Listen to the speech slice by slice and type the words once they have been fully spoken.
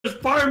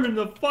farming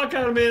the fuck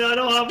out of me and I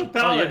don't have a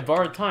pallet. Oh, you had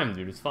borrowed time,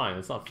 dude. It's fine.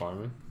 It's not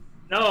farming.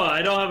 No,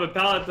 I don't have a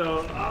pallet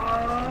though.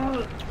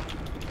 Oh.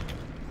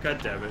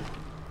 God damn it.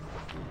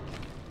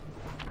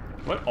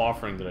 What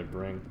offering did I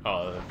bring?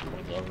 Oh, that's my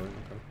offering.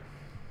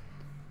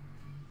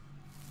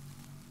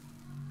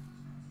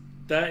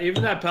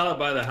 Even that pallet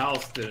by the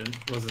house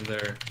wasn't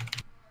there.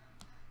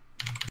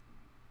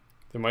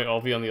 They might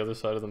all be on the other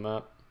side of the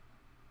map.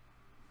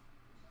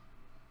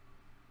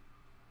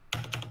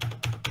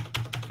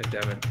 God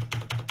damn it.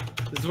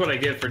 This is what I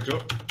get for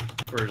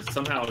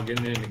somehow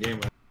getting in the game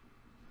with.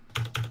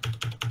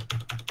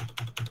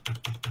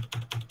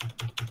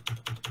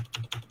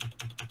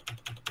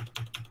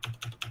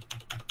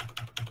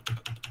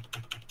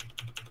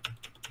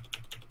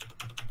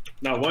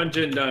 Not one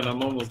gen done,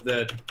 I'm almost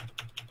dead.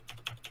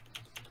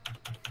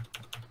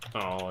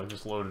 Oh, I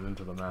just loaded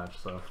into the match,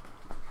 so.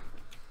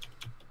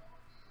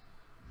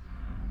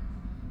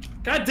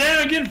 God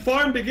damn, I'm getting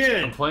farmed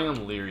again! I'm playing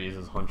on Leary's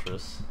as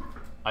Huntress.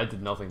 I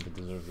did nothing to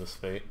deserve this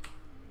fate.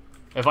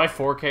 If I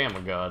 4K, I'm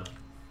a god.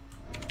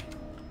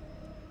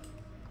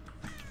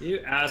 You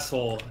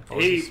asshole. Oh,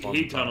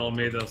 he tunneled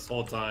me this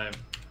whole time.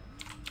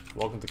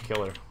 Welcome to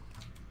Killer.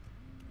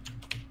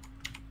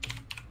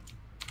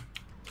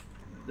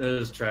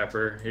 This is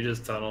Trapper. He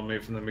just tunneled me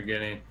from the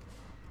beginning.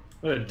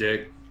 What a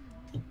dick.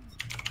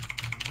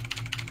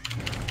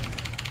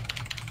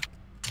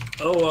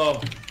 Oh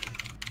well.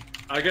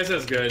 I guess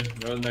that's good.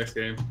 Go to the next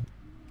game.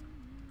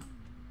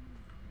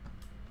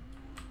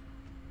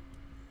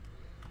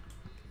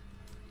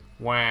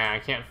 Wow, I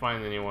can't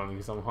find anyone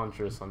because I'm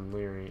Huntress on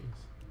Leary's.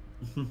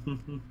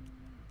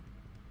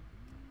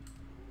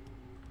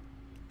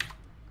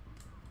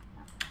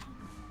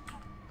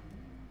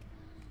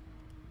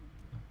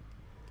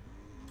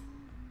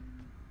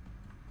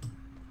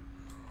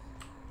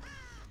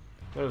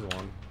 There's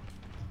one.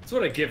 That's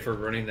what I get for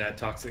running that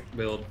toxic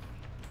build.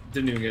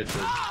 Didn't even get to.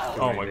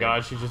 Oh my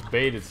god, she just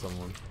baited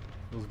someone.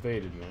 It was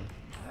baited, man.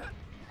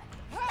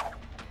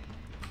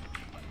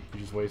 You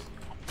just waste.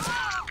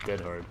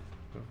 Dead hard.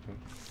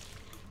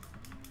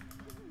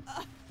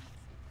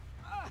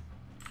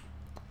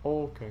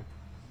 Okay.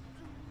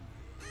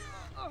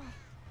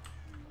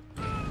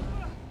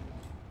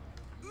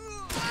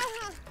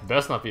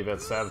 Best not be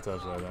about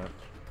sabotage like that.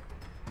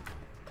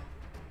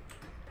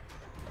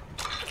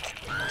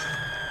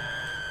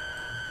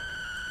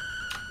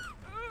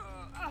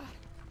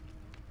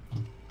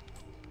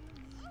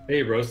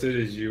 Hey, Roasted,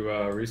 did you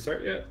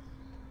restart yet?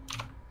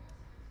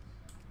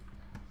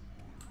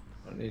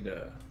 I need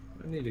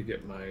to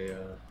get my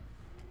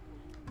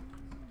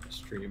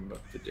stream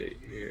up to date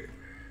here.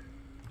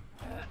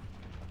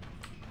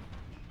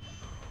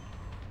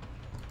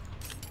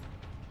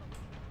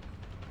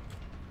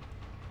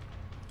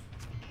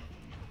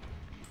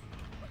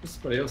 There's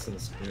somebody else in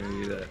this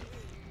community that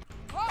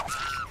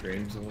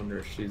streams. I wonder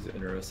if she's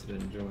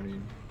interested in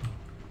joining.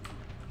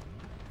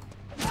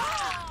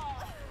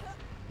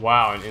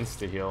 Wow, an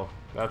insta-heal.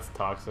 That's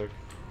toxic.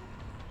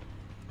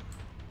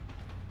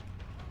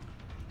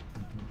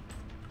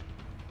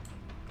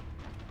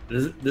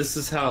 This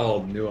is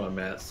how new I'm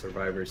at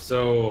Survivor.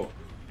 So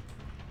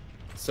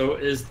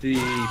is the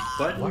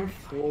button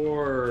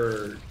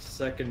for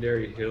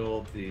secondary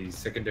heal the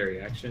secondary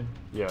action?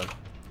 Yeah,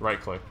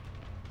 right click.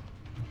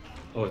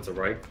 Oh, it's a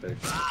right click.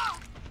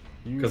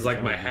 Because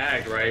like my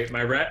hag, right?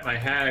 My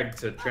hag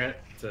to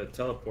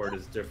teleport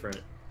is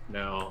different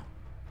now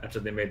after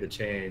they made the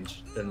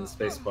change than the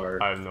spacebar.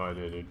 I have no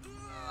idea, dude.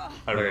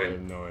 I really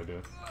have no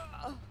idea.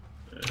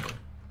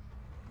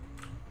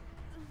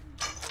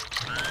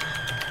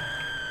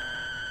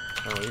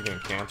 Oh, you're getting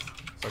camped.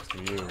 Sucks for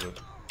you,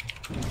 but...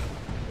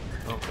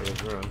 Oh,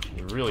 there's ruin.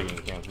 You're really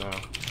getting camped now.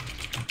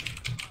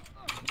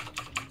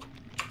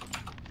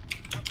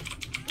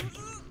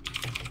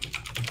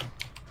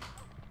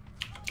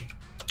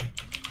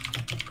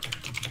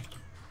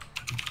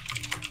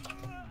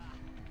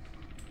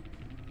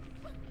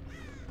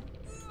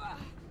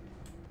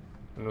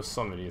 I know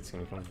some idiot's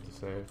gonna come to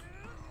save.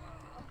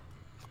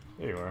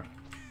 There you are.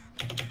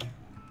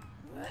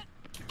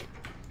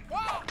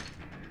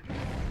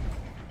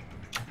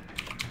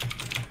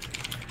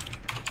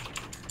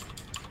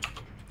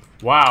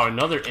 Wow,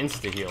 another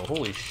insta-heal.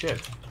 Holy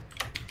shit.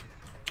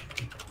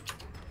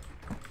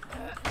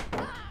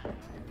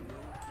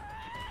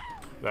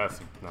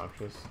 That's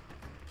obnoxious.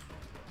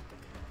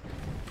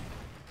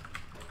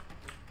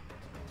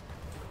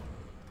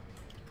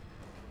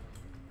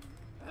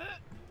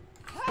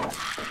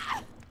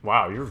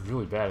 Wow, you're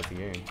really bad at the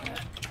game.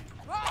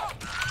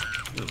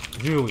 You're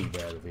really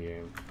bad at the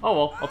game. Oh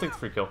well, I'll take the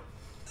free kill.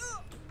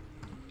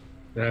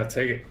 Yeah,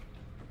 take it.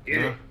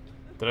 Yeah.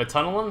 Did I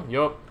tunnel him?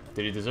 Yup.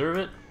 Did he deserve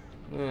it?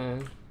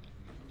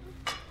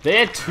 They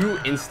had 2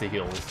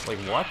 insta-heals. Like,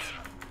 what?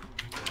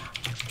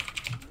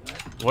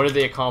 What did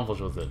they accomplish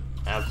with it?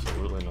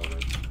 Absolutely nothing.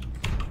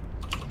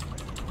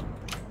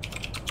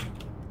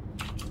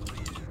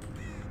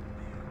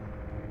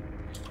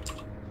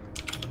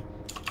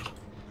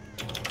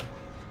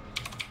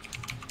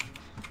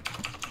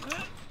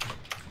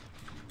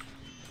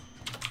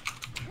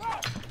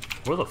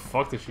 Where the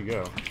fuck did she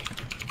go?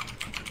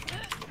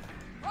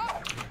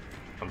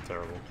 I'm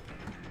terrible.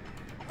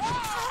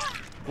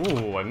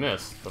 Ooh, I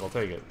missed, but I'll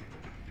take it.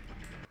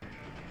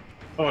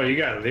 Oh, you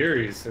got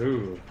Leary's.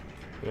 Ooh.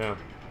 Yeah.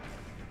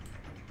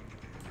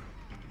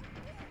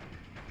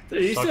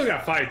 Dude, you still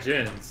got 5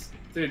 gens.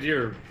 Dude,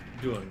 you're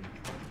doing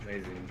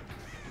amazing.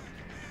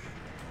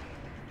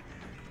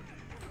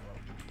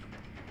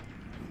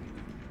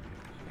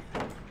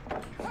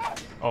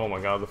 Oh my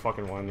god, the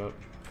fucking windup.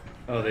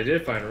 Oh, they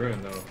did find Ruin,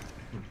 though.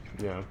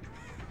 Yeah.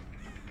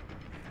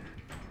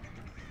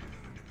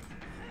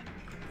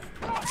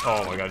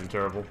 Oh my god, you're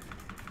terrible.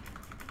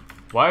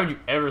 Why would you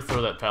ever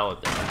throw that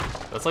pallet down?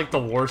 That's like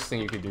the worst thing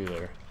you could do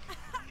there.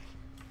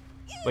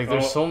 Like,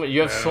 there's so many,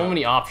 you have so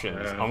many options.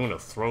 Yeah. I'm gonna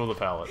throw the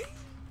pallet.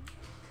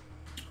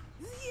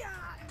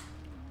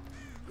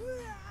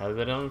 Have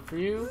that on for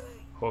you?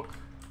 Hook.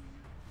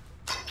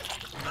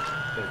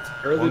 It's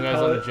early One guy's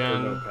pallet on the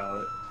gen. or no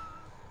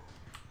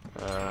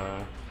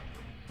pallet.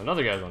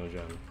 Another guy's on a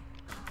gen.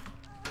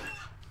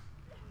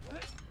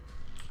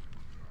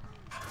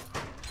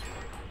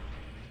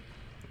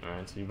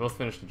 Alright, so you both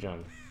finished the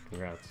gen.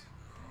 Congrats.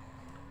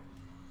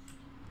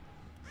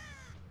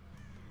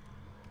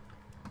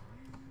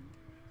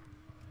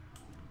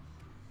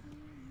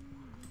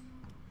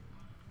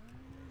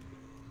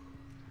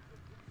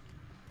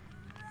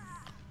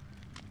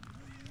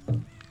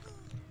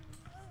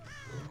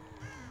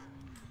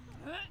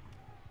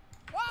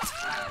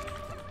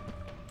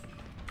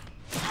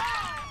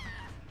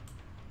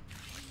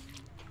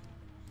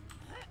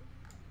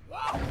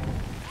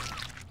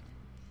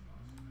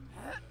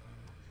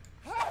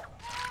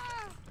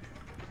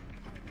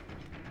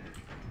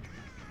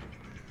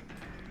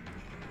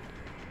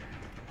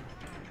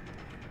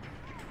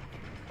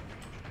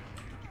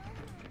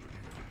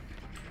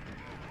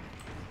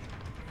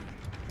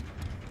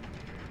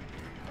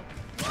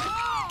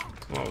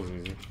 That was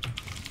easy.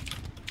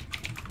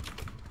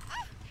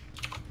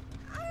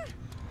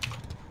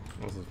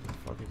 What's this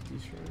fucking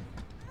t-shirt?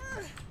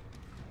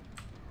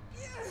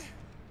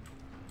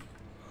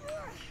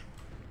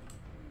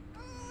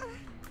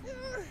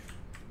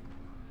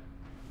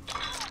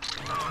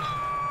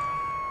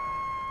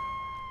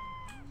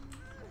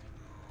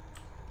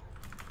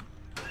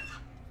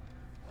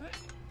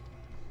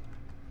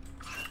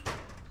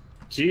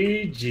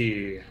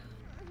 GG.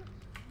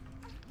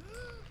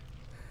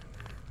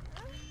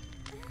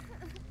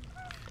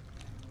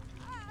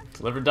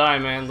 Live or die,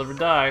 man. Live or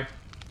die.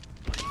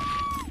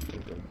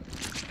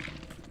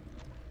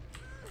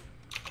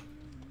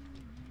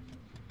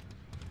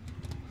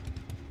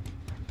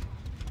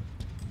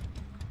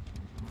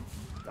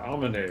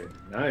 Dominate.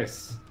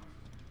 Nice.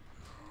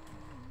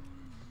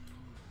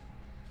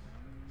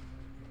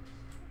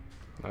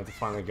 I have to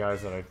find the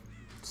guys that I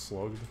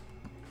slugged.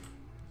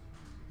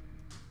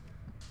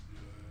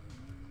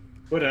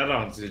 What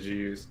add-ons did you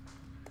use?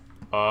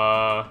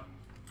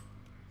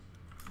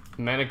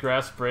 Manic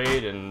Grass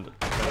Braid and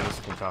Venomous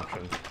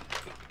Concoction.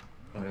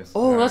 Nice.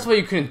 Oh, that's why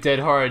you couldn't dead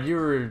hard. You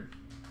were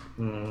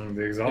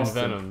the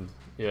exhausted. envenomed.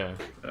 Yeah,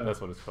 that's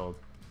what it's called.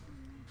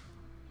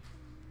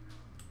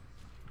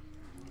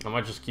 I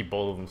might just keep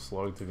both of them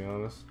slugged, to be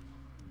honest.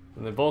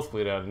 And they both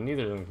bleed out, and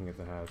neither of them can get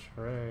the hatch.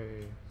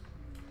 Hooray.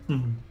 Yeah,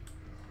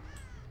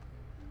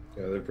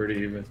 they're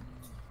pretty even.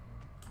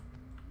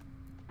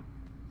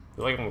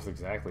 They're like almost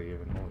exactly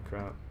even. Holy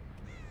crap.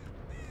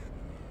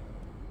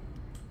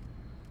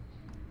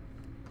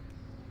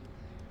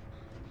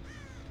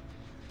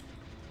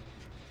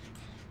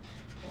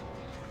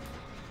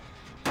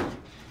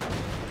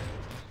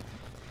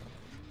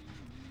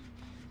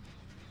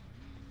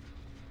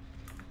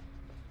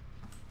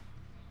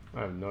 I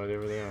have no idea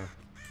where they are.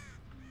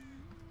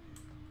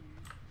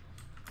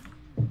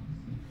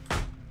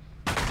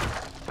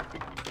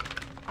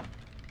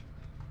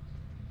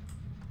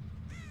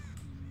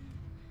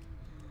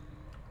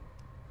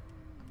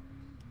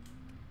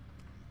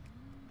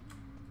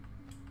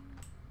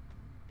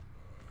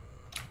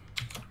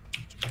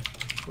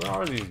 Where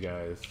are these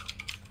guys?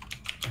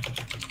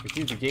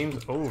 Dude, the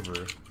game's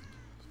over.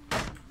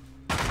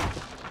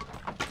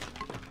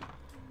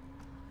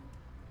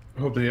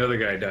 Hoping the other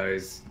guy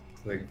dies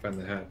so they can find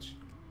the hatch.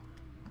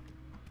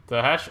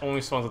 The hatch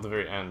only spawns at the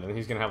very end, and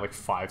he's gonna have like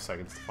 5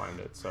 seconds to find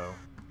it, so...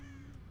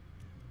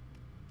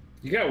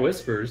 You got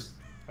whispers.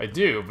 I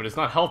do, but it's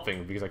not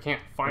helping because I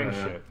can't find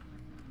shit.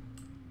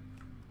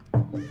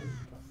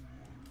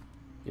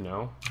 You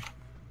know?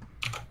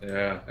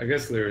 Yeah, I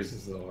guess Lyris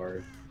is a little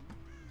hard.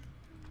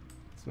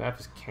 This map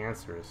is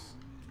cancerous.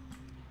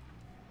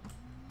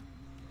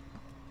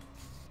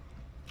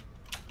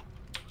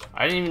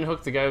 I didn't even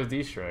hook the guy with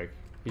D-Strike.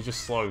 He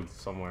just slugged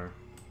somewhere.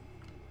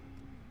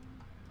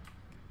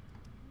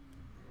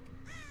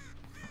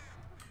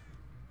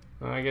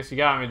 I guess you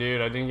got me,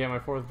 dude. I didn't get my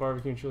 4th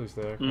barbecue and chili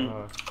stack.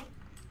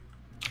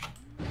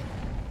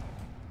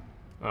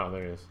 Oh,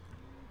 there he is.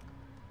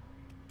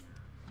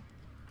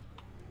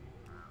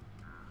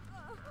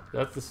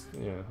 That's this.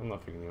 Yeah, I'm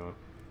not picking you up.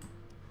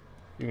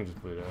 You can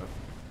just bleed out.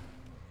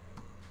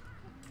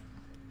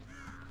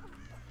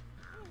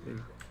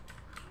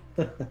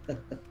 No,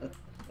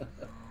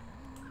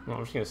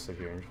 I'm just gonna sit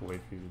here and just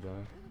wait for you to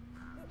die.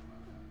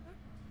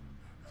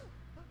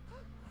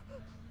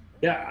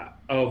 Yeah.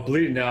 Oh,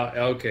 bleeding out.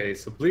 Okay,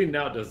 so bleeding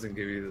out doesn't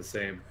give you the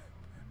same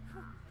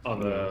on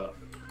the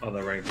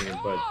ranking,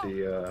 but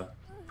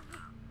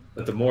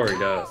the Mori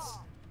does.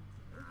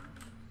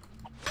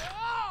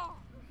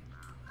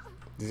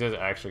 These guys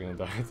are actually gonna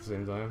die at the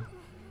same time.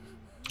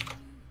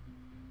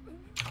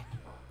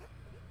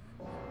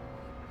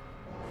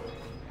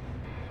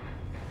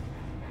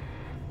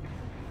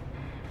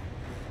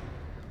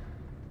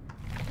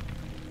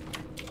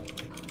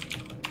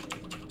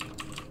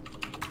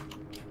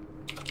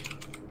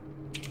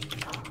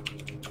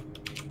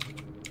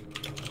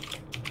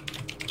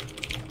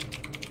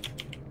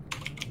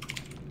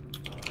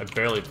 I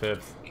barely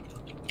pipped.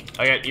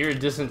 I got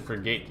iridescent for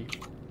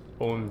gatekeeper.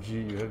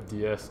 OMG, you have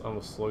DS. I'm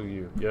gonna slug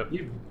you. Yep.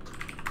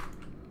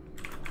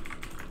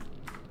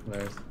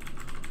 Nice.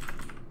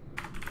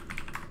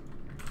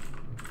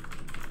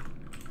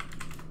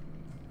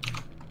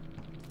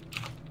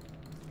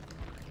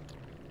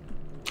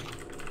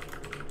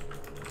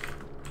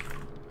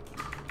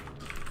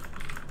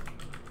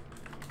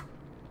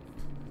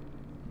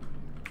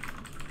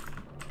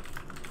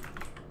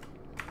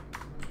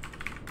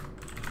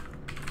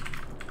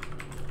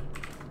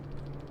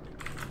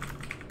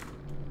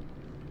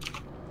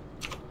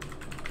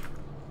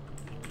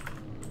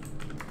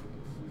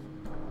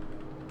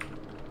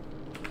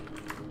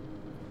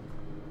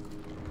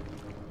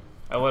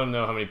 I let him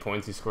know how many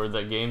points he scored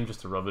that game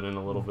just to rub it in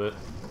a little bit.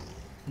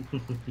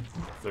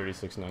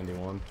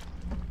 36-91.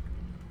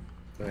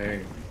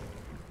 Dang.